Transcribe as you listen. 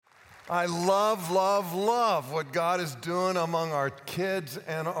I love what God is doing among our kids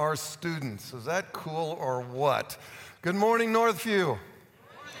and our students. Is that cool or what? Good morning, Northview.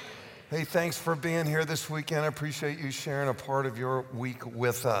 Hey, thanks for being here this weekend. I appreciate you sharing a part of your week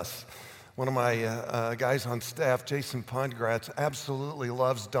with us. One of my guys on staff, Jason Pondgratz, absolutely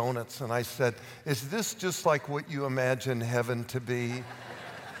loves donuts. And I said, is this just like what you imagine heaven to be?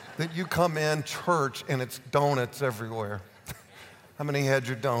 That you come in church and it's donuts everywhere. How many had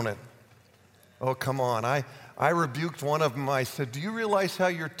your donut? Oh, come on. I rebuked one of them. I said, do you realize how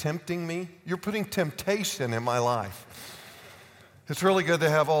you're tempting me? You're putting temptation in my life. It's really good to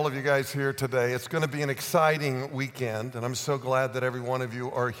have all of you guys here today. It's going to be an exciting weekend, and I'm so glad that every one of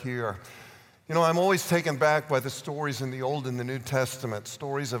you are here. You know, I'm always taken back by the stories in the Old and the New Testament,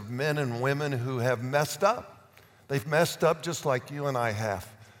 stories of men and women who have messed up. They've messed up just like you and I have.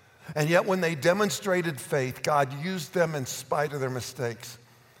 And yet when they demonstrated faith, God used them in spite of their mistakes.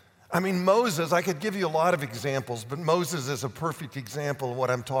 I mean, Moses, I could give you a lot of examples, but Moses is a perfect example of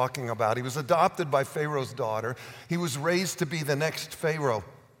what I'm talking about. He was adopted by Pharaoh's daughter. He was raised to be the next Pharaoh,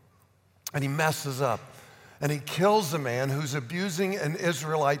 and he messes up. And he kills a man who's abusing an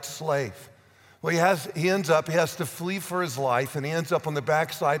Israelite slave. Well, he has to flee for his life, and he ends up on the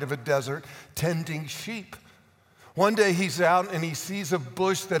backside of a desert tending sheep. One day he's out and he sees a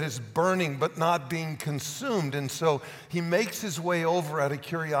bush that is burning but not being consumed. And so he makes his way over out of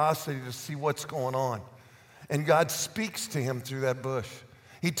curiosity to see what's going on. And God speaks to him through that bush.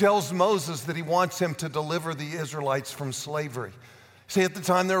 He tells Moses that he wants him to deliver the Israelites from slavery. See, at the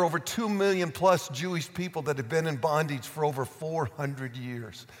time there were over 2 million plus Jewish people that had been in bondage for over 400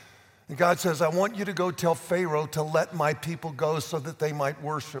 years. And God says, I want you to go tell Pharaoh to let my people go so that they might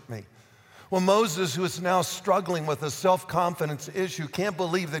worship me. Well, Moses, who is now struggling with a self-confidence issue, can't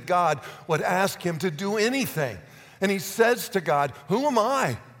believe that God would ask him to do anything. And he says to God, who am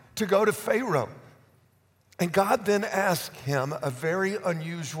I to go to Pharaoh? And God then asked him a very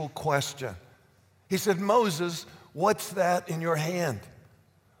unusual question. He said, Moses, what's that in your hand?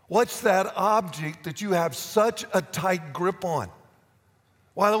 What's that object that you have such a tight grip on?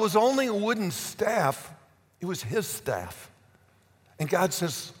 While it was only a wooden staff, it was his staff. And God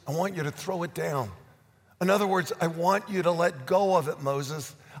says, I want you to throw it down. In other words, I want you to let go of it,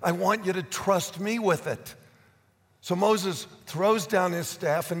 Moses. I want you to trust me with it. So Moses throws down his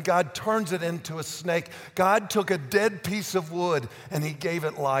staff and God turns it into a snake. God took a dead piece of wood and he gave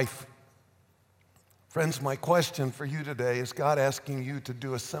it life. Friends, my question for you today is God asking you to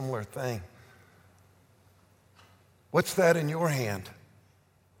do a similar thing. What's that in your hand?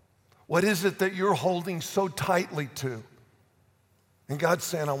 What is it that you're holding so tightly to? And God's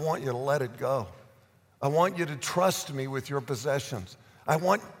saying, I want you to let it go. I want you to trust me with your possessions. I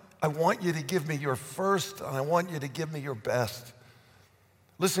want you to give me your first, and I want you to give me your best.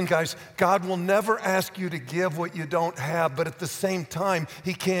 Listen, guys, God will never ask you to give what you don't have, but at the same time,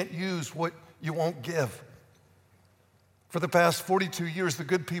 he can't use what you won't give. For the past 42 years, the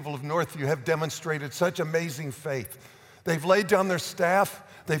good people of Northview have demonstrated such amazing faith. They've laid down their staff.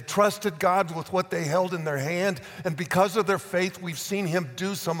 They've trusted God with what they held in their hand, and because of their faith, we've seen him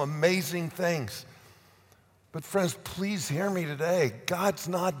do some amazing things. But friends, please hear me today. God's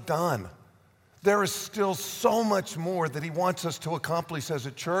not done. There is still so much more that he wants us to accomplish as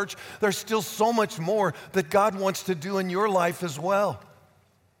a church. There's still so much more that God wants to do in your life as well.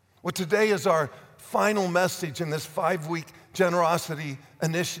 Well, today is our final message in this 5-week generosity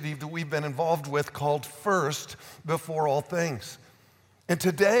initiative that we've been involved with called First Before All Things. And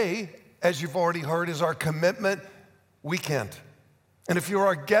today, as you've already heard, is our commitment weekend. And if you're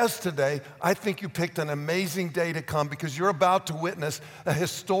our guest today, I think you picked an amazing day to come because you're about to witness a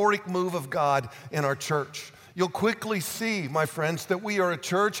historic move of God in our church. You'll quickly see, my friends, that we are a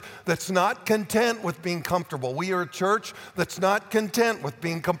church that's not content with being comfortable. We are a church that's not content with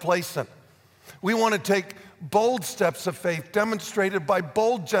being complacent. We want to take bold steps of faith demonstrated by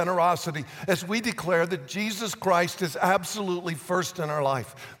bold generosity as we declare that Jesus Christ is absolutely first in our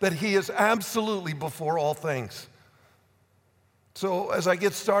life, that he is absolutely before all things. So as I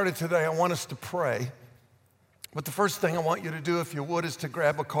get started today, I want us to pray. But the first thing I want you to do, if you would, is to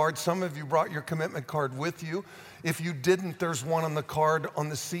grab a card. Some of you brought your commitment card with you. If you didn't, there's one on the card on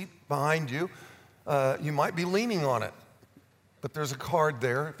the seat behind you. You might be leaning on it, but there's a card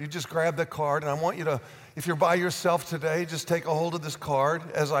there. If you just grab the card, and I want you to, if you're by yourself today, just take a hold of this card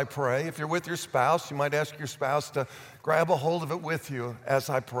as I pray. If you're with your spouse, you might ask your spouse to grab a hold of it with you as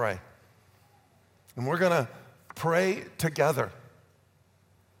I pray. And we're going to pray together.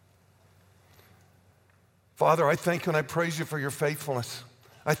 Father, I thank you and I praise you for your faithfulness.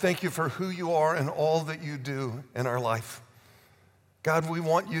 I thank you for who you are and all that you do in our life. God, we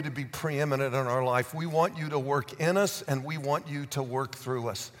want you to be preeminent in our life. We want you to work in us, and we want you to work through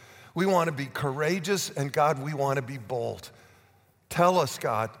us. We want to be courageous, and God, we want to be bold. Tell us,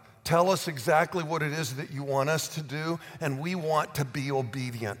 God. Tell us exactly what it is that you want us to do, and we want to be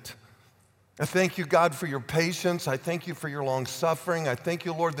obedient. I thank you, God, for your patience. I thank you for your long suffering. I thank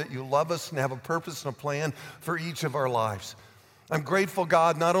you, Lord, that you love us and have a purpose and a plan for each of our lives. I'm grateful,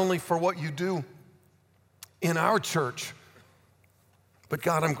 God, not only for what you do in our church, but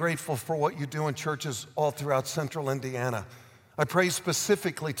God, I'm grateful for what you do in churches all throughout central Indiana. I pray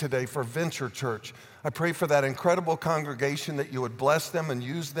specifically today for Venture Church. I pray for that incredible congregation that you would bless them and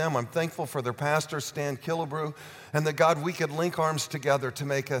use them. I'm thankful for their pastor, Stan Killebrew, and that, God, we could link arms together to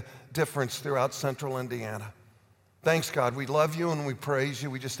make a difference throughout central Indiana. Thanks, God. We love you and we praise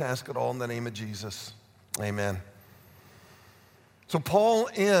you. We just ask it all in the name of Jesus. Amen. So Paul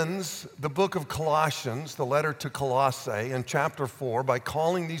ends the book of Colossians, the letter to Colossae, in chapter 4 by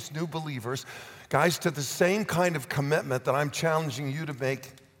calling these new believers, guys, to the same kind of commitment that I'm challenging you to make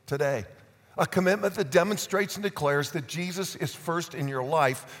today. A commitment that demonstrates and declares that Jesus is first in your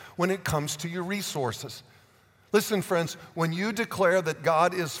life when it comes to your resources. Listen, friends, when you declare that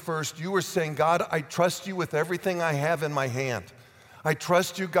God is first, you are saying, God, I trust you with everything I have in my hand. I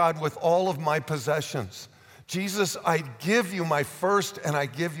trust you, God, with all of my possessions. Jesus, I give you my first and I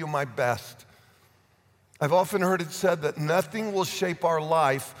give you my best. I've often heard it said that nothing will shape our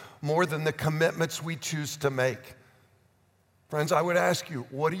life more than the commitments we choose to make. Friends, I would ask you,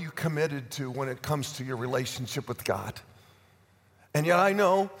 what are you committed to when it comes to your relationship with God? And yet I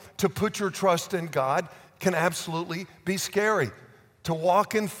know to put your trust in God can absolutely be scary. To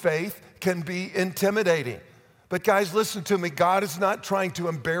walk in faith can be intimidating. But guys, listen to me. God is not trying to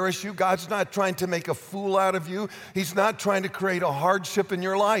embarrass you. God's not trying to make a fool out of you. He's not trying to create a hardship in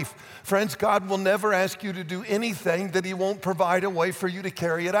your life. Friends, God will never ask you to do anything that he won't provide a way for you to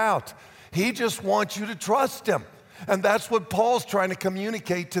carry it out. He just wants you to trust him. And that's what Paul's trying to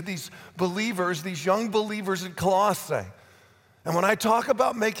communicate to these believers, these young believers in Colossae. And when I talk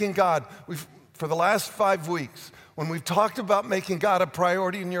about making God, for the last 5 weeks, when we've talked about making God a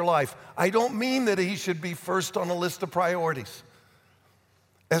priority in your life, I don't mean that he should be first on a list of priorities.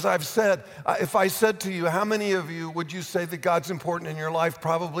 As I've said, if I said to you, how many of you would you say that God's important in your life?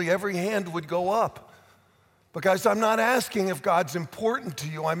 Probably every hand would go up. But guys, I'm not asking if God's important to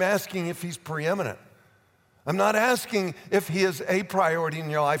you. I'm asking if he's preeminent. I'm not asking if he is a priority in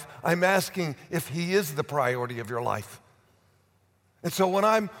your life. I'm asking if he is the priority of your life. And so what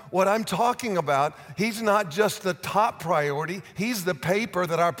I'm talking about, he's not just the top priority, he's the paper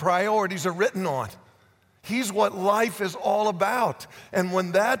that our priorities are written on. He's what life is all about. And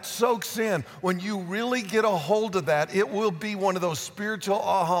when that soaks in, when you really get a hold of that, it will be one of those spiritual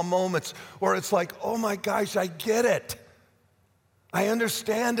aha moments where it's like, oh my gosh, I get it. I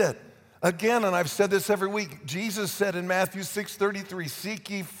understand it. Again, and I've said this every week, Jesus said in Matthew 6:33,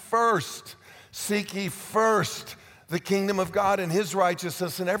 seek ye first the kingdom of God and his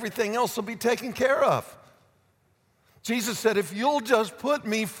righteousness, and everything else will be taken care of. Jesus said, if you'll just put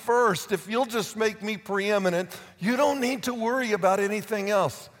me first, if you'll just make me preeminent, you don't need to worry about anything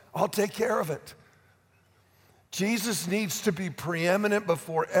else. I'll take care of it. Jesus needs to be preeminent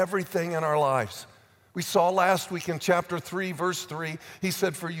before everything in our lives. We saw last week in chapter 3, verse 3, he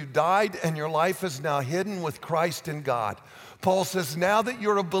said, for you died and your life is now hidden with Christ in God. Paul says, now that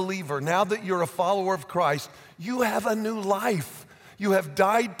you're a believer, now that you're a follower of Christ, you have a new life. You have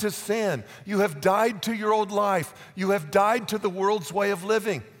died to sin. You have died to your old life. You have died to the world's way of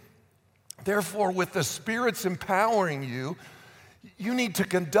living. Therefore, with the Spirit's empowering you, you need to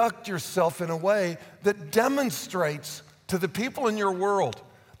conduct yourself in a way that demonstrates to the people in your world,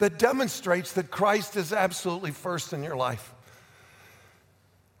 that demonstrates that Christ is absolutely first in your life.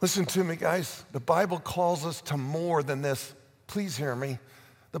 Listen to me, guys. The Bible calls us to more than this. Please hear me.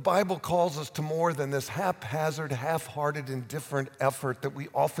 The Bible calls us to more than this haphazard, half-hearted, indifferent effort that we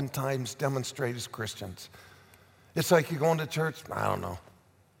oftentimes demonstrate as Christians. It's like you're going to church, I don't know.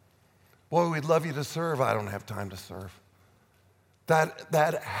 Boy, we'd love you to serve. I don't have time to serve.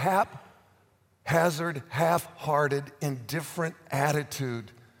 That haphazard, half-hearted, indifferent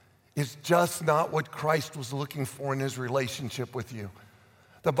attitude is just not what Christ was looking for in his relationship with you.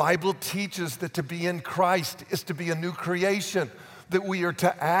 The Bible teaches that to be in Christ is to be a new creation, that we are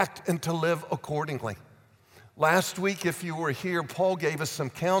to act and to live accordingly. Last week, if you were here, Paul gave us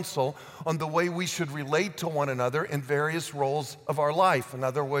some counsel on the way we should relate to one another in various roles of our life. In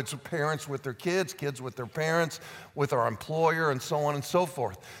other words, parents with their kids, kids with their parents, with our employer, and so on and so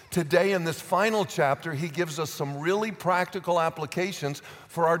forth. Today, in this final chapter, he gives us some really practical applications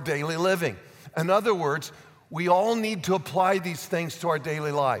for our daily living. In other words, We all need to apply these things to our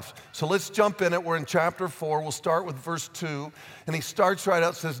daily lives. So let's jump in it. We're in chapter 4. We'll start with verse 2. And he starts right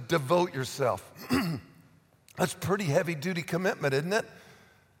out, says, devote yourself. That's pretty heavy-duty commitment, isn't it?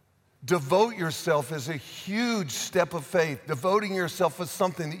 Devote yourself is a huge step of faith. Devoting yourself is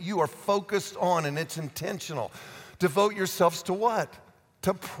something that you are focused on, and it's intentional. Devote yourselves to what?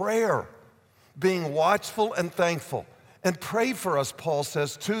 To prayer, being watchful and thankful. And pray for us, Paul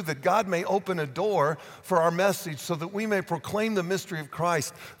says, too, that God may open a door for our message so that we may proclaim the mystery of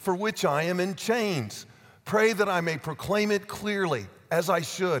Christ, for which I am in chains. Pray that I may proclaim it clearly, as I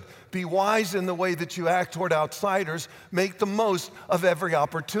should. Be wise in the way that you act toward outsiders. Make the most of every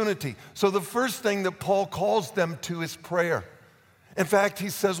opportunity. So the first thing that Paul calls them to is prayer. In fact, he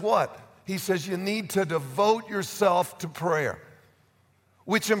says what? He says you need to devote yourself to prayer,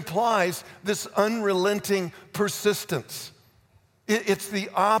 which implies this unrelenting persistence. It's the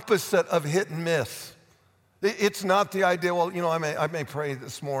opposite of hit and miss. It's not the idea, well, I may pray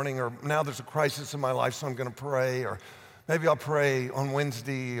this morning, or now there's a crisis in my life, so I'm going to pray, or maybe I'll pray on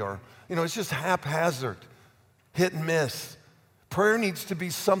Wednesday, or, it's just haphazard, hit and miss. Prayer needs to be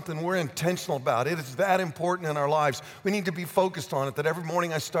something we're intentional about. It is that important in our lives. We need to be focused on it, that every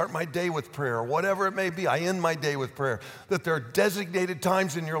morning I start my day with prayer, or whatever it may be, I end my day with prayer, that there are designated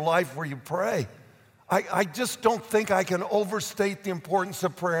times in your life where you pray. I just don't think I can overstate the importance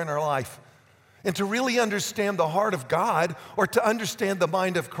of prayer in our life. And to really understand the heart of God, or to understand the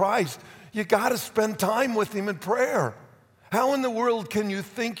mind of Christ, you got to spend time with Him in prayer. How in the world can you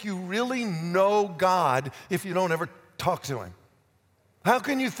think you really know God if you don't ever talk to Him? How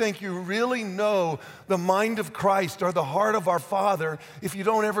can you think you really know the mind of Christ or the heart of our Father if you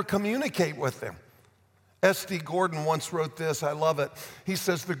don't ever communicate with Him? S.D. Gordon once wrote this, I love it. He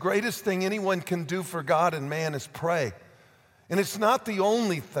says, the greatest thing anyone can do for God and man is pray. And it's not the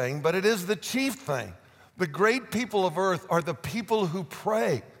only thing, but it is the chief thing. The great people of earth are the people who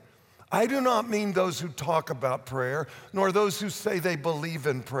pray. I do not mean those who talk about prayer, nor those who say they believe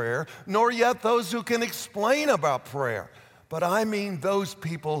in prayer, nor yet those who can explain about prayer. But I mean those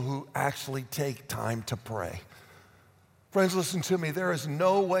people who actually take time to pray. Friends, listen to me. There is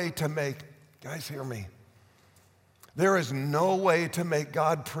no way to make, guys, hear me. There is no way to make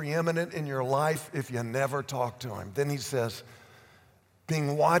God preeminent in your life if you never talk to Him. Then he says,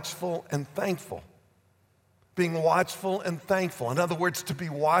 being watchful and thankful. Being watchful and thankful. In other words, to be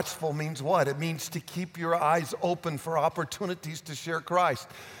watchful means what? It means to keep your eyes open for opportunities to share Christ.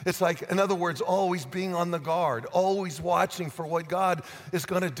 It's like, in other words, always being on the guard, always watching for what God is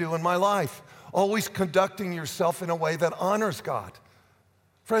going to do in my life, always conducting yourself in a way that honors God.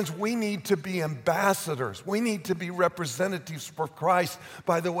 Friends, we need to be ambassadors. We need to be representatives for Christ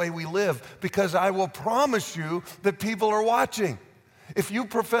by the way we live, because I will promise you that people are watching. If you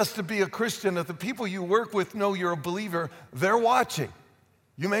profess to be a Christian, if the people you work with know you're a believer, they're watching.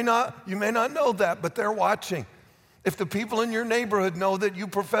 You may not know that, but they're watching. If the people in your neighborhood know that you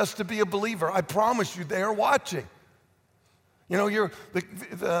profess to be a believer, I promise you they are watching.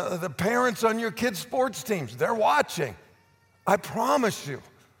 The parents on your kids' sports teams, they're watching. I promise you.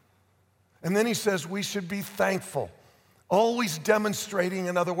 And then he says we should be thankful, always demonstrating,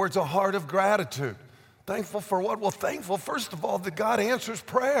 in other words, a heart of gratitude. Thankful for what? Well, thankful, first of all, that God answers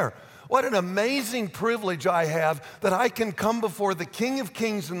prayer. What an amazing privilege I have that I can come before the King of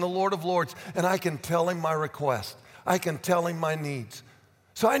Kings and the Lord of Lords, and I can tell Him my request. I can tell Him my needs.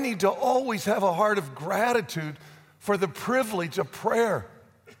 So I need to always have a heart of gratitude for the privilege of prayer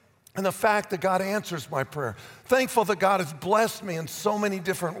and the fact that God answers my prayer. Thankful that God has blessed me in so many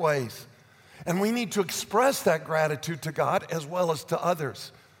different ways. And we need to express that gratitude to God as well as to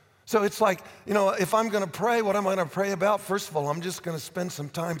others. So it's like, if I'm going to pray, what am I going to pray about? First of all, I'm just going to spend some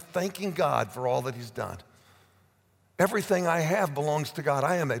time thanking God for all that He's done. Everything I have belongs to God.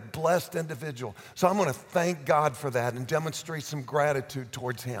 I am a blessed individual. So I'm going to thank God for that and demonstrate some gratitude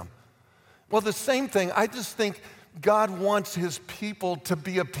towards Him. Well, the same thing, I just think God wants His people to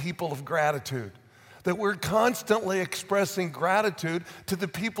be a people of gratitude. That we're constantly expressing gratitude to the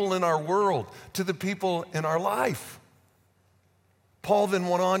people in our world, to the people in our life. Paul then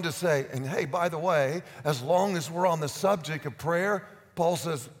went on to say, and hey, by the way, as long as we're on the subject of prayer, Paul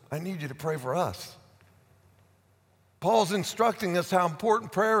says, I need you to pray for us. Paul's instructing us how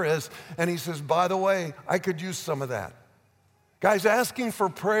important prayer is, and he says, by the way, I could use some of that. Guys, asking for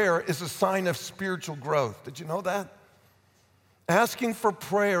prayer is a sign of spiritual growth. Did you know that? Asking for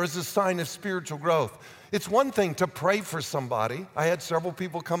prayer is a sign of spiritual growth. It's one thing to pray for somebody. I had several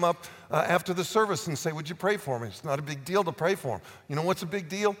people come up after the service and say, would you pray for me? It's not a big deal to pray for them. You know what's a big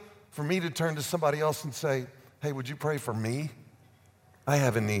deal? For me to turn to somebody else and say, hey, would you pray for me? I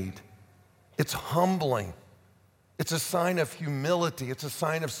have a need. It's humbling. It's a sign of humility. It's a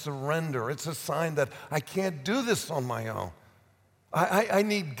sign of surrender. It's a sign that I can't do this on my own. I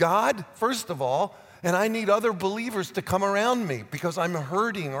need God, first of all, and I need other believers to come around me because I'm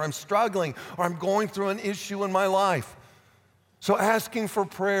hurting or I'm struggling or I'm going through an issue in my life. So asking for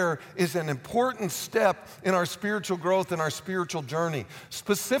prayer is an important step in our spiritual growth and our spiritual journey.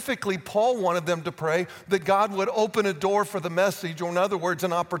 Specifically, Paul wanted them to pray that God would open a door for the message, or in other words,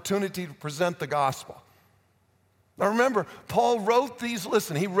 an opportunity to present the gospel. Now remember, Paul wrote these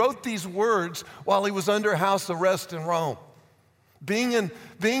words while he was under house arrest in Rome. Being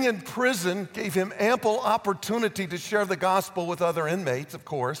in prison gave him ample opportunity to share the gospel with other inmates, of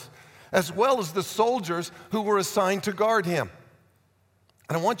course, as well as the soldiers who were assigned to guard him.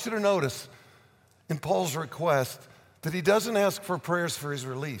 And I want you to notice in Paul's request that he doesn't ask for prayers for his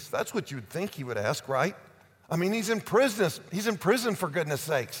release. That's what you'd think he would ask, right? I mean, he's in prison. He's in prison, for goodness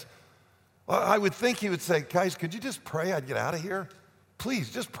sakes. I would think he would say, guys, could you just pray I'd get out of here? Please,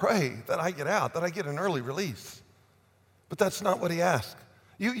 just pray that I get out, that I get an early release. But that's not what he asked.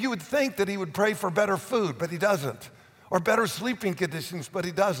 You would think that he would pray for better food, but he doesn't. Or better sleeping conditions, but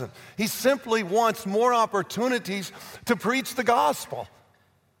he doesn't. He simply wants more opportunities to preach the gospel.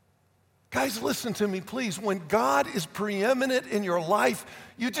 Guys, listen to me, please. When God is preeminent in your life,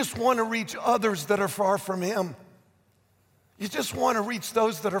 you just want to reach others that are far from him. You just want to reach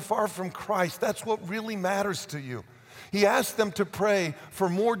those that are far from Christ. That's what really matters to you. He asked them to pray for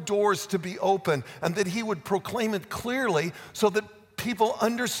more doors to be open and that he would proclaim it clearly so that people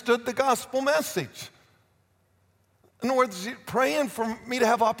understood the gospel message. In other words, praying for me to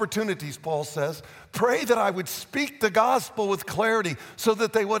have opportunities, Paul says. Pray that I would speak the gospel with clarity so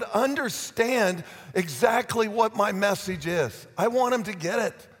that they would understand exactly what my message is. I want them to get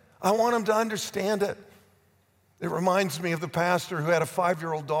it. I want them to understand it. It reminds me of the pastor who had a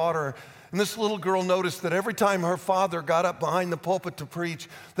 5-year-old daughter, and this little girl noticed that every time her father got up behind the pulpit to preach,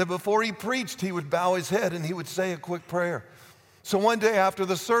 that before he preached, he would bow his head and he would say a quick prayer. So one day after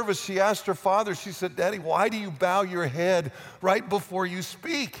the service, she asked her father, she said, Daddy, why do you bow your head right before you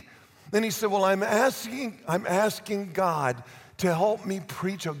speak? Then he said, well, I'm asking God to help me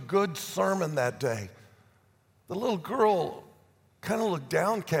preach a good sermon that day. The little girl kind of looked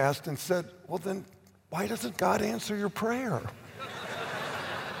downcast and said, well, then why doesn't God answer your prayer?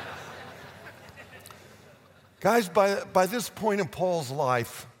 Guys, by this point in Paul's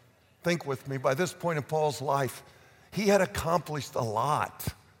life, think with me, by this point in Paul's life, he had accomplished a lot.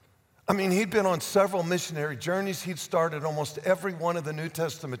 I mean, he'd been on several missionary journeys. He'd started almost every one of the New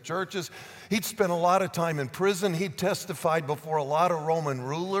Testament churches. He'd spent a lot of time in prison. He'd testified before a lot of Roman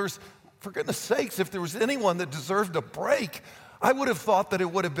rulers. For goodness sakes, if there was anyone that deserved a break, I would have thought that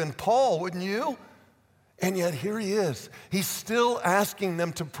it would have been Paul, wouldn't you? And yet here he is. He's still asking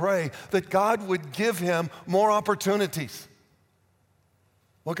them to pray that God would give him more opportunities.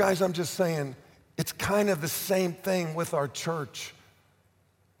 Well, guys, I'm just saying, it's kind of the same thing with our church.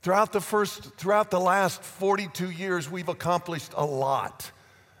 Throughout the last 42 years, we've accomplished a lot.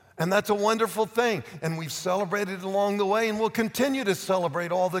 And that's a wonderful thing. And we've celebrated along the way, and we'll continue to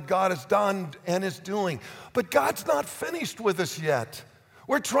celebrate all that God has done and is doing. But God's not finished with us yet.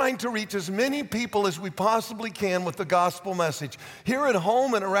 We're trying to reach as many people as we possibly can with the gospel message, here at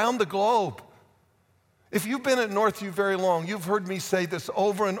home and around the globe. If you've been at Northview very long, you've heard me say this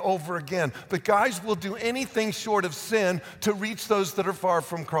over and over again. But guys, we'll do anything short of sin to reach those that are far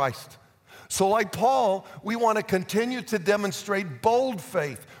from Christ. So like Paul, we want to continue to demonstrate bold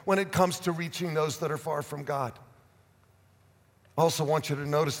faith when it comes to reaching those that are far from God. I also want you to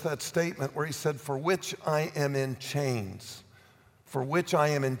notice that statement where he said, for which I am in chains. For which I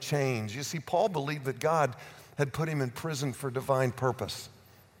am in chains. You see, Paul believed that God had put him in prison for divine purpose.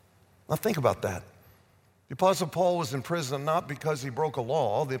 Now think about that. The Apostle Paul was in prison not because he broke a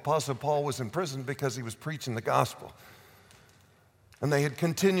law. The Apostle Paul was in prison because he was preaching the gospel. And they had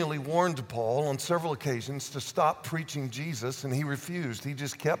continually warned Paul on several occasions to stop preaching Jesus, and he refused. He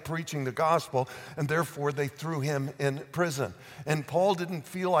just kept preaching the gospel, and therefore they threw him in prison. And Paul didn't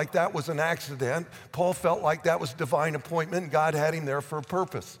feel like that was an accident. Paul felt like that was divine appointment, and God had him there for a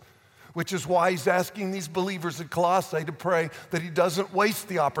purpose, which is why he's asking these believers at Colossae to pray that he doesn't waste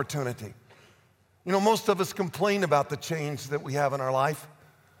the opportunity. You know, most of us complain about the change that we have in our life,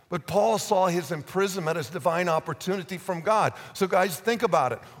 but Paul saw his imprisonment as divine opportunity from God. So guys, think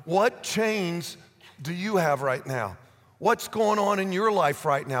about it. What chains do you have right now? What's going on in your life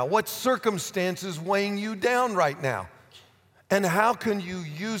right now? What circumstances weighing you down right now? And how can you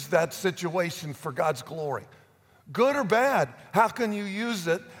use that situation for God's glory? Good or bad, how can you use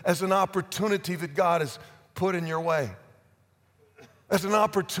it as an opportunity that God has put in your way? As an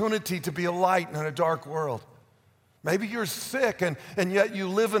opportunity to be a light in a dark world. Maybe you're sick and yet you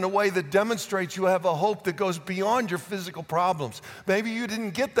live in a way that demonstrates you have a hope that goes beyond your physical problems. Maybe you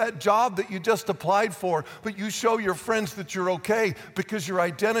didn't get that job that you just applied for, but you show your friends that you're okay because your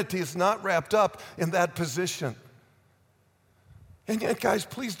identity is not wrapped up in that position. And yet, guys,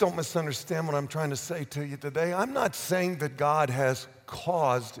 please don't misunderstand what I'm trying to say to you today. I'm not saying that God has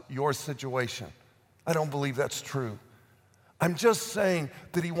caused your situation. I don't believe that's true. I'm just saying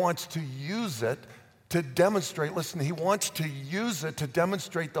that He wants to use it to demonstrate, listen, He wants to use it to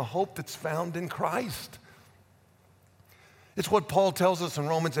demonstrate the hope that's found in Christ. It's what Paul tells us in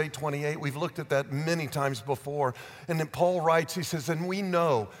Romans 8:28. We've looked at that many times before. And then Paul writes, he says, and we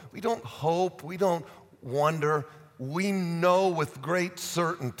know, we don't hope, we don't wonder, we know with great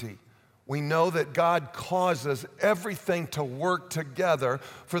certainty. We know that God causes everything to work together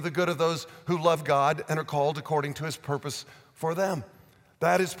for the good of those who love God and are called according to His purpose for them.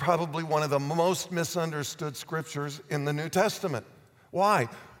 That is probably one of the most misunderstood scriptures in the New Testament. Why?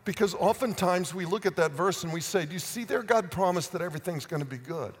 Because oftentimes we look at that verse and we say, do you see there God promised that everything's going to be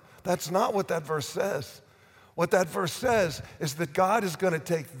good? That's not what that verse says. What that verse says is that God is going to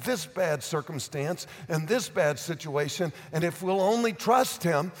take this bad circumstance and this bad situation, and if we'll only trust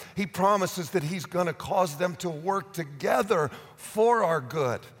Him, He promises that He's going to cause them to work together for our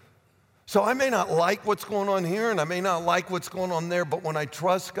good. So I may not like what's going on here and I may not like what's going on there, but when I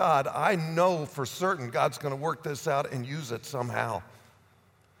trust God, I know for certain God's going to work this out and use it somehow.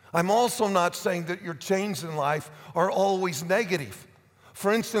 I'm also not saying that your changes in life are always negative.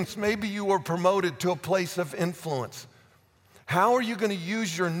 For instance, maybe you were promoted to a place of influence. How are you going to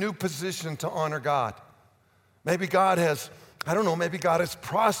use your new position to honor God? Maybe God has, maybe God has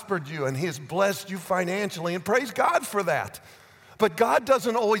prospered you and He has blessed you financially, and praise God for that. But God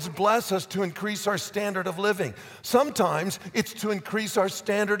doesn't always bless us to increase our standard of living. Sometimes it's to increase our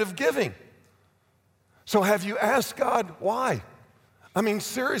standard of giving. So have you asked God why? I mean,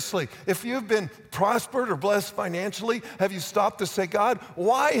 seriously, if you've been prospered or blessed financially, have you stopped to say, God,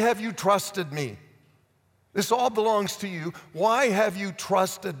 why have you trusted me? This all belongs to you. Why have you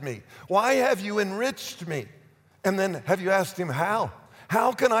trusted me? Why have you enriched me? And then have you asked Him how?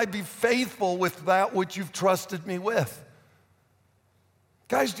 How can I be faithful with that which you've trusted me with?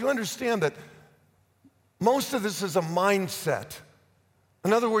 Guys, do you understand that most of this is a mindset?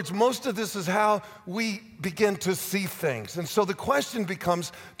 In other words, most of this is how we begin to see things. And so the question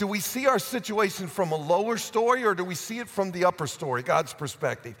becomes, do we see our situation from a lower story or do we see it from the upper story, God's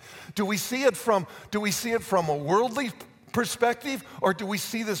perspective? Do we see it from a worldly perspective or do we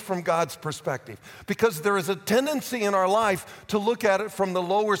see this from God's perspective? Because there is a tendency in our life to look at it from the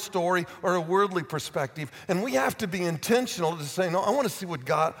lower story or a worldly perspective. And we have to be intentional to say, no, I want to see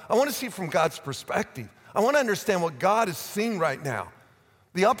it from God's perspective. I want to understand what God is seeing right now.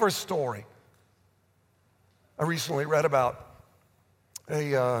 The upper story. I recently read about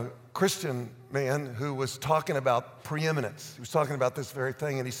a Christian man who was talking about preeminence. He was talking about this very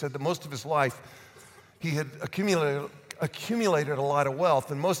thing, and he said that most of his life he had accumulated a lot of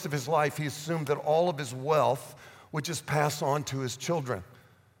wealth, and most of his life he assumed that all of his wealth would just pass on to his children.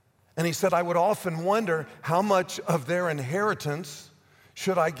 And he said, I would often wonder how much of their inheritance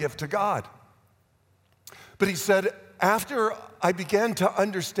should I give to God? But he said, after I began to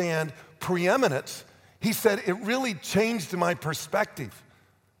understand preeminence, he said, it really changed my perspective.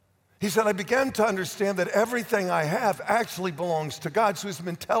 He said, I began to understand that everything I have actually belongs to God. So his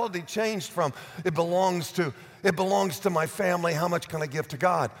mentality changed from it belongs to my family, how much can I give to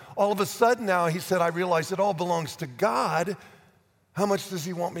God? All of a sudden now, he said, I realize it all belongs to God. How much does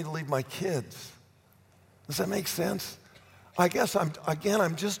He want me to leave my kids? Does that make sense? I guess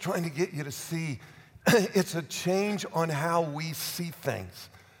I'm just trying to get you to see it's a change on how we see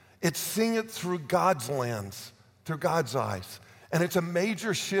things. It's seeing it through God's lens, through God's eyes. And it's a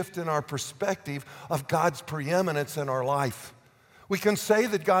major shift in our perspective of God's preeminence in our life. We can say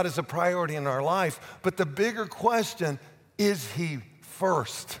that God is a priority in our life, but the bigger question, is He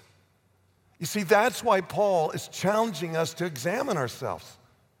first? You see, that's why Paul is challenging us to examine ourselves.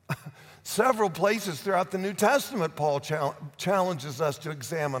 Several places throughout the New Testament, Paul challenges us to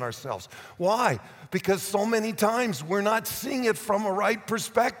examine ourselves. Why? Because so many times we're not seeing it from a right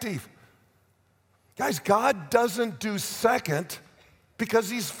perspective. Guys, God doesn't do second because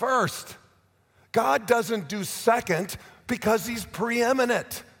He's first. God doesn't do second because He's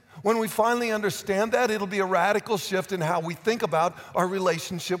preeminent. When we finally understand that, it'll be a radical shift in how we think about our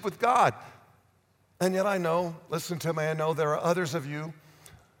relationship with God. And yet I know, listen to me, I know there are others of you,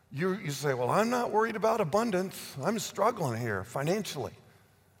 you say, well, I'm not worried about abundance. I'm struggling here financially.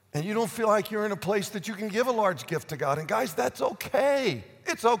 And you don't feel like you're in a place that you can give a large gift to God. And guys, that's okay.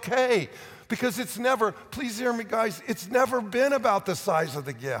 It's okay. Because it's never, please hear me guys, it's never been about the size of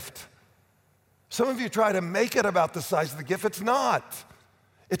the gift. Some of you try to make it about the size of the gift. It's not.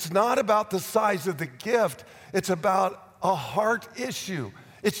 It's not about the size of the gift. It's about a heart issue.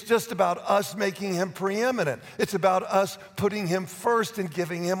 It's just about us making him preeminent. It's about us putting him first and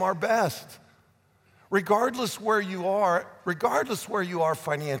giving him our best. Regardless where you are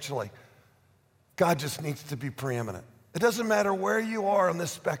financially, God just needs to be preeminent. It doesn't matter where you are on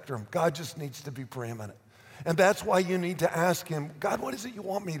this spectrum, God just needs to be preeminent. And that's why you need to ask him, God, what is it you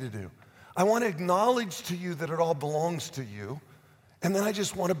want me to do? I want to acknowledge to you that it all belongs to you, and then I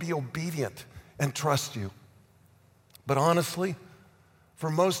just want to be obedient and trust you. But honestly, for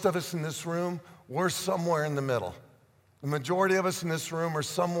most of us in this room, we're somewhere in the middle. The majority of us in this room are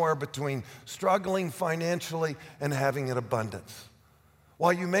somewhere between struggling financially and having an abundance.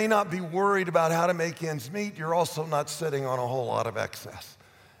 While you may not be worried about how to make ends meet, you're also not sitting on a whole lot of excess.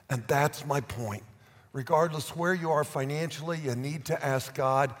 And that's my point. Regardless where you are financially, you need to ask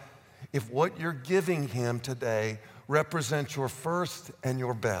God if what you're giving him today represents your first and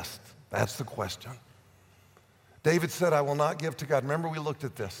your best. That's the question. David said, I will not give to God. Remember, we looked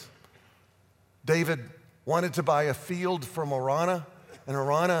at this. David wanted to buy a field from Araunah, and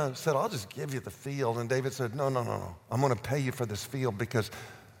Araunah said, I'll just give you the field. And David said, no. I'm going to pay you for this field because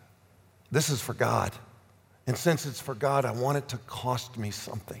this is for God. And since it's for God, I want it to cost me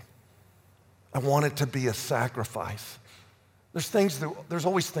something. I want it to be a sacrifice. There's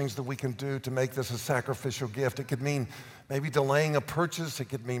always things that we can do to make this a sacrificial gift. It could mean maybe delaying a purchase. It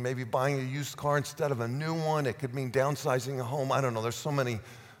could mean maybe buying a used car instead of a new one. It could mean downsizing a home. I don't know. There's so many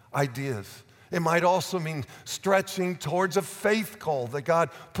ideas. It might also mean stretching towards a faith goal that God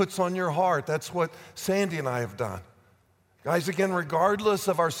puts on your heart. That's what Sandy and I have done. Guys, again, regardless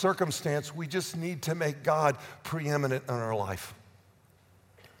of our circumstance, we just need to make God preeminent in our life.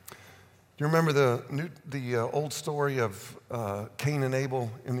 Do you remember the old story of Cain and Abel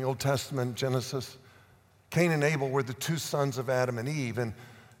in the Old Testament, Genesis? Cain and Abel were the two sons of Adam and Eve. And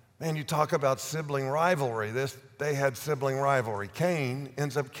man, you talk about sibling rivalry. They had sibling rivalry. Cain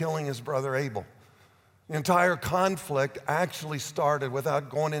ends up killing his brother Abel. The entire conflict actually started, without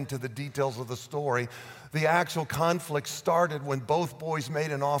going into the details of the story, the actual conflict started when both boys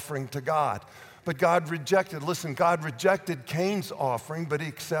made an offering to God. But God rejected Cain's offering, but he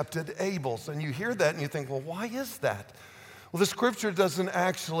accepted Abel's. And you hear that and you think, well, why is that? Well, the scripture doesn't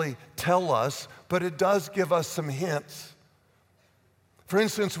actually tell us, but it does give us some hints. For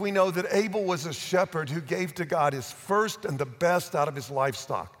instance, we know that Abel was a shepherd who gave to God his first and the best out of his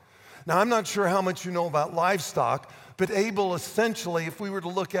livestock. Now, I'm not sure how much you know about livestock, but Abel essentially, if we were to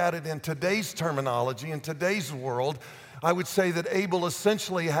look at it in today's terminology, in today's world, I would say that Abel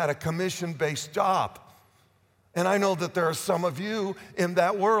essentially had a commission-based job. And I know that there are some of you in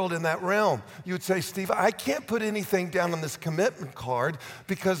that world, in that realm. You would say, Steve, I can't put anything down on this commitment card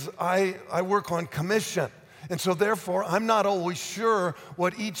because I work on commission. And so therefore, I'm not always sure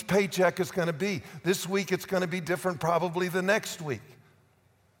what each paycheck is going to be. This week it's going to be different probably the next week.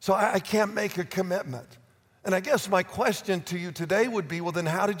 So I can't make a commitment. And I guess my question to you today would be, well, then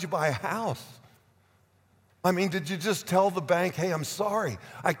how did you buy a house? I mean, did you just tell the bank, hey, I'm sorry,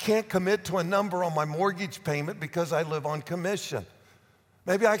 I can't commit to a number on my mortgage payment because I live on commission?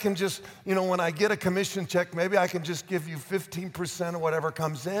 Maybe I can just, when I get a commission check, maybe I can just give you 15% of whatever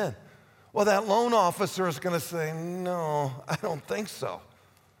comes in. Well, that loan officer is going to say, no, I don't think so.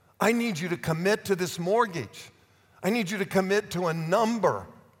 I need you to commit to this mortgage. I need you to commit to a number,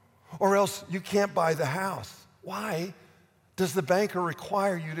 or else you can't buy the house. Why does the banker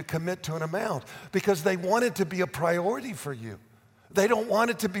require you to commit to an amount? Because they want it to be a priority for you. They don't want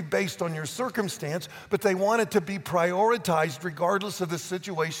it to be based on your circumstance, but they want it to be prioritized regardless of the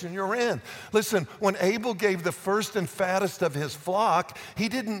situation you're in. Listen, when Abel gave the first and fattest of his flock, he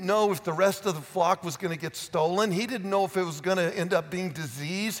didn't know if the rest of the flock was going to get stolen. He didn't know if it was going to end up being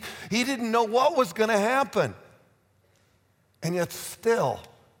diseased. He didn't know what was going to happen. And yet still,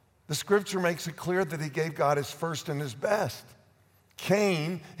 the scripture makes it clear that he gave God his first and his best.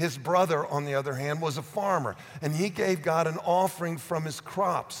 Cain, his brother, on the other hand, was a farmer, and he gave God an offering from his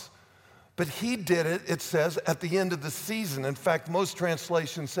crops. But he did it, it says, at the end of the season. In fact, most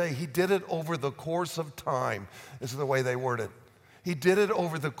translations say he did it over the course of time, is the way they word it. He did it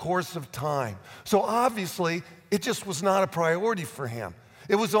over the course of time. So obviously, it just was not a priority for him.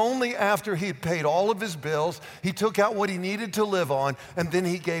 It was only after he had paid all of his bills, he took out what he needed to live on, and then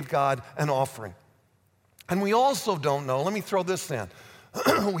he gave God an offering. And we also don't know, let me throw this in.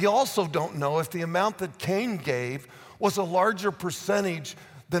 We also don't know if the amount that Cain gave was a larger percentage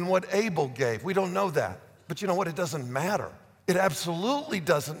than what Abel gave. We don't know that. But you know what? It doesn't matter. It absolutely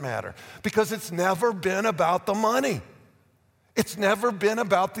doesn't matter because it's never been about the money. It's never been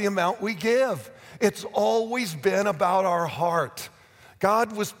about the amount we give. It's always been about our heart.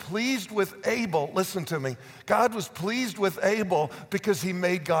 God was pleased with Abel. Listen to me. God was pleased with Abel because he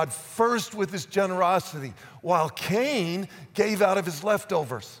made God first with his generosity, while Cain gave out of his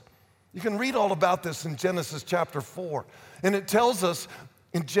leftovers. You can read all about this in Genesis chapter 4. And it tells us,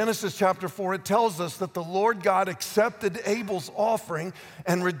 in Genesis chapter 4, it tells us that the Lord God accepted Abel's offering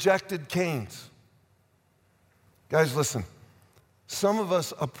and rejected Cain's. Guys, listen. Some of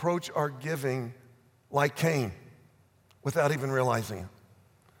us approach our giving like Cain without even realizing it.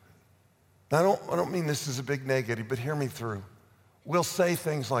 Now, I don't mean this is a big negative, but hear me through. We'll say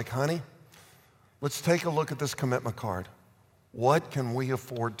things like, honey, let's take a look at this commitment card. What can we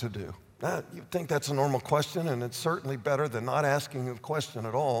afford to do? Now, you think that's a normal question, and it's certainly better than not asking a question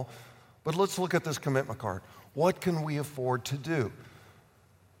at all, but let's look at this commitment card. What can we afford to do?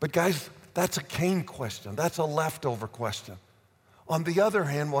 But guys, that's a Cain question. That's a leftover question. On the other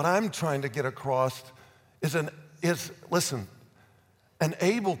hand, what I'm trying to get across is listen, an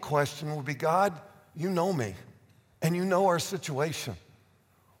Abel question would be, God, you know me, and you know our situation.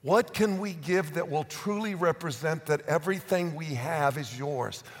 What can we give that will truly represent that everything we have is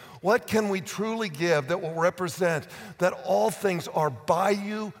yours? What can we truly give that will represent that all things are by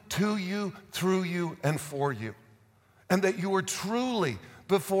you, to you, through you, and for you? And that you are truly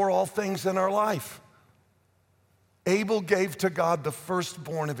before all things in our life. Abel gave to God the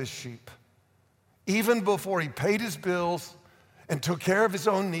firstborn of his sheep. Even before he paid his bills and took care of his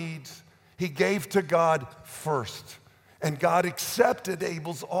own needs, he gave to God first. And God accepted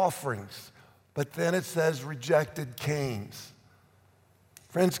Abel's offerings. But then it says rejected Cain's.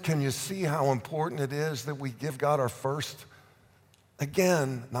 Friends, can you see how important it is that we give God our first?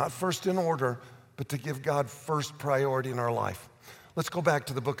 Again, not first in order, but to give God first priority in our life. Let's go back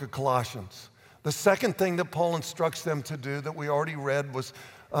to the book of Colossians. The second thing that Paul instructs them to do that we already read was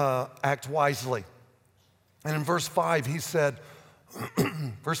act wisely. And in verse 5, he said,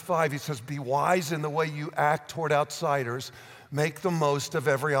 be wise in the way you act toward outsiders. Make the most of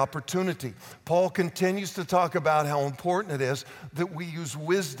every opportunity. Paul continues to talk about how important it is that we use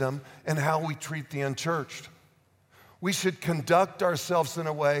wisdom in how we treat the unchurched. We should conduct ourselves in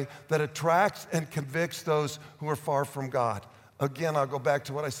a way that attracts and convicts those who are far from God. Again, I'll go back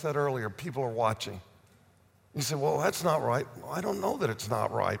to what I said earlier. People are watching. You say, well, that's not right. Well, I don't know that it's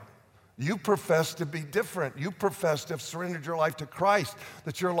not right. You profess to be different. You profess to have surrendered your life to Christ,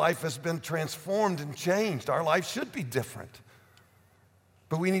 that your life has been transformed and changed. Our life should be different.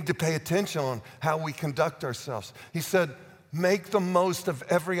 But we need to pay attention on how we conduct ourselves. He said, make the most of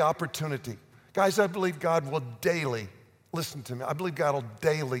every opportunity. Guys, I believe God will daily, listen to me, I believe God will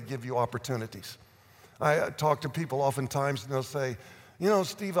daily give you opportunities. I talk to people oftentimes and they'll say, you know,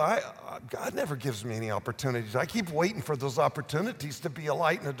 Steve, God never gives me any opportunities. I keep waiting for those opportunities to be a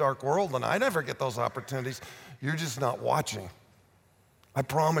light in a dark world, and I never get those opportunities. You're just not watching. I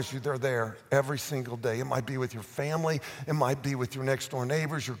promise you they're there every single day. It might be with your family. It might be with your next door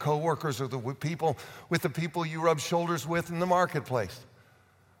neighbors, your coworkers, or with the people you rub shoulders with in the marketplace.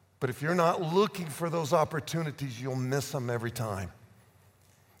 But if you're not looking for those opportunities, you'll miss them every time.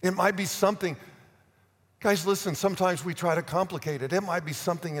 It might be something, guys, listen, sometimes we try to complicate it. It might be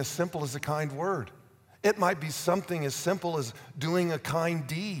something as simple as a kind word. It might be something as simple as doing a kind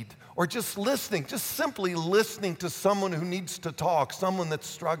deed. Or just listening, just simply listening to someone who needs to talk, someone that's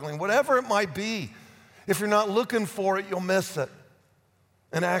struggling, whatever it might be. If you're not looking for it, you'll miss it.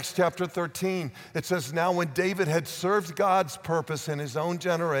 In Acts chapter 13, it says, now when David had served God's purpose in his own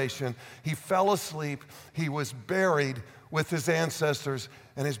generation, he fell asleep, he was buried with his ancestors,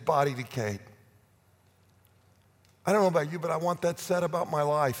 and his body decayed. I don't know about you, but I want that said about my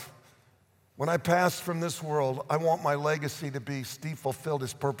life. When I pass from this world, I want my legacy to be Steve fulfilled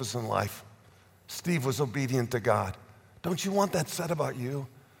his purpose in life. Steve was obedient to God. Don't you want that said about you?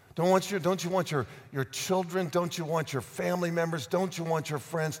 Don't you want your children? Don't you want your family members? Don't you want your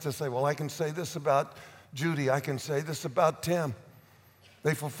friends to say, well, I can say this about Judy. I can say this about Tim.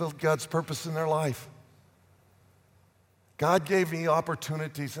 They fulfilled God's purpose in their life. God gave me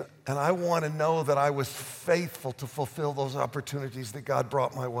opportunities, and I want to know that I was faithful to fulfill those opportunities that God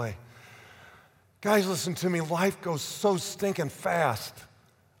brought my way. Guys, listen to me. Life goes so stinking fast.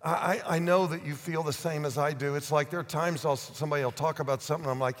 I know that you feel the same as I do. It's like there are times somebody will talk about something,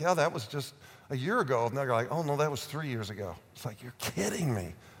 and I'm like, yeah, that was just a year ago. And they're like, oh, no, that was 3 years ago. It's like, you're kidding me.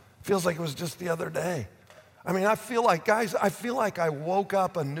 It feels like it was just the other day. I mean, I feel like I woke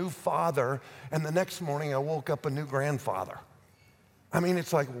up a new father, and the next morning I woke up a new grandfather. I mean,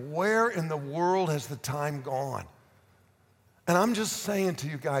 it's like, where in the world has the time gone? And I'm just saying to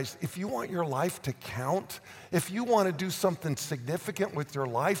you guys, if you want your life to count, if you want to do something significant with your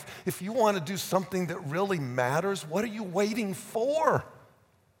life, if you want to do something that really matters, what are you waiting for?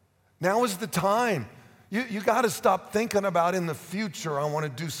 Now is the time. You got to stop thinking about in the future, I want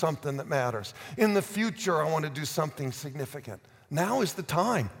to do something that matters. In the future, I want to do something significant. Now is the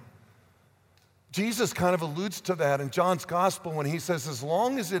time. Jesus kind of alludes to that in John's gospel when he says, as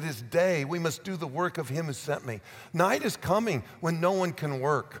long as it is day, we must do the work of him who sent me. Night is coming when no one can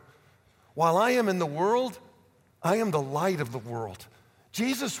work. While I am in the world, I am the light of the world.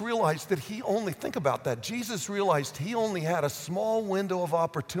 Jesus realized that think about that. Jesus realized he only had a small window of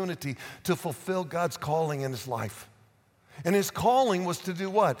opportunity to fulfill God's calling in his life. And his calling was to do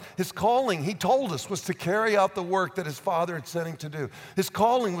what? His calling, he told us, was to carry out the work that his Father had sent him to do. His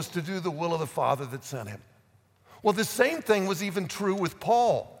calling was to do the will of the Father that sent him. Well, the same thing was even true with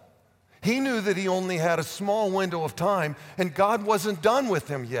Paul. He knew that he only had a small window of time, and God wasn't done with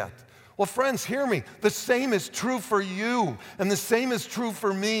him yet. Well, friends, hear me. The same is true for you, and the same is true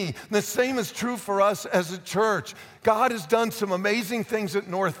for me, and the same is true for us as a church. God has done some amazing things at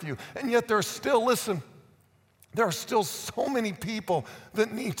Northview, and yet there are still so many people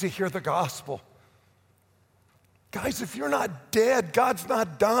that need to hear the gospel. Guys, if you're not dead, God's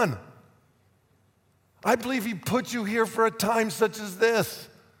not done. I believe he put you here for a time such as this.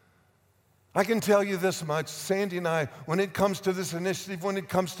 I can tell you this much, Sandy and I, when it comes to this initiative, when it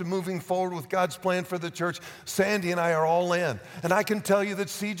comes to moving forward with God's plan for the church, Sandy and I are all in. And I can tell you that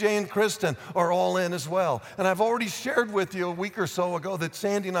CJ and Kristen are all in as well. And I've already shared with you a week or so ago that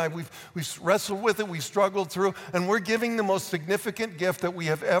Sandy and I, we've wrestled with it, we struggled through, and we're giving the most significant gift that we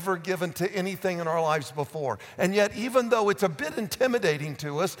have ever given to anything in our lives before. And yet, even though it's a bit intimidating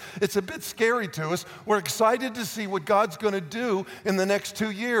to us, it's a bit scary to us, we're excited to see what God's going to do in the next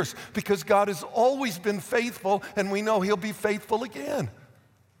 2 years, because God has always been faithful, and we know he'll be faithful again.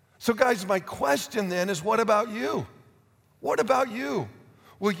 So guys, my question then is, what about you? What about you?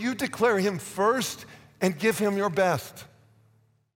 Will you declare him first and give him your best?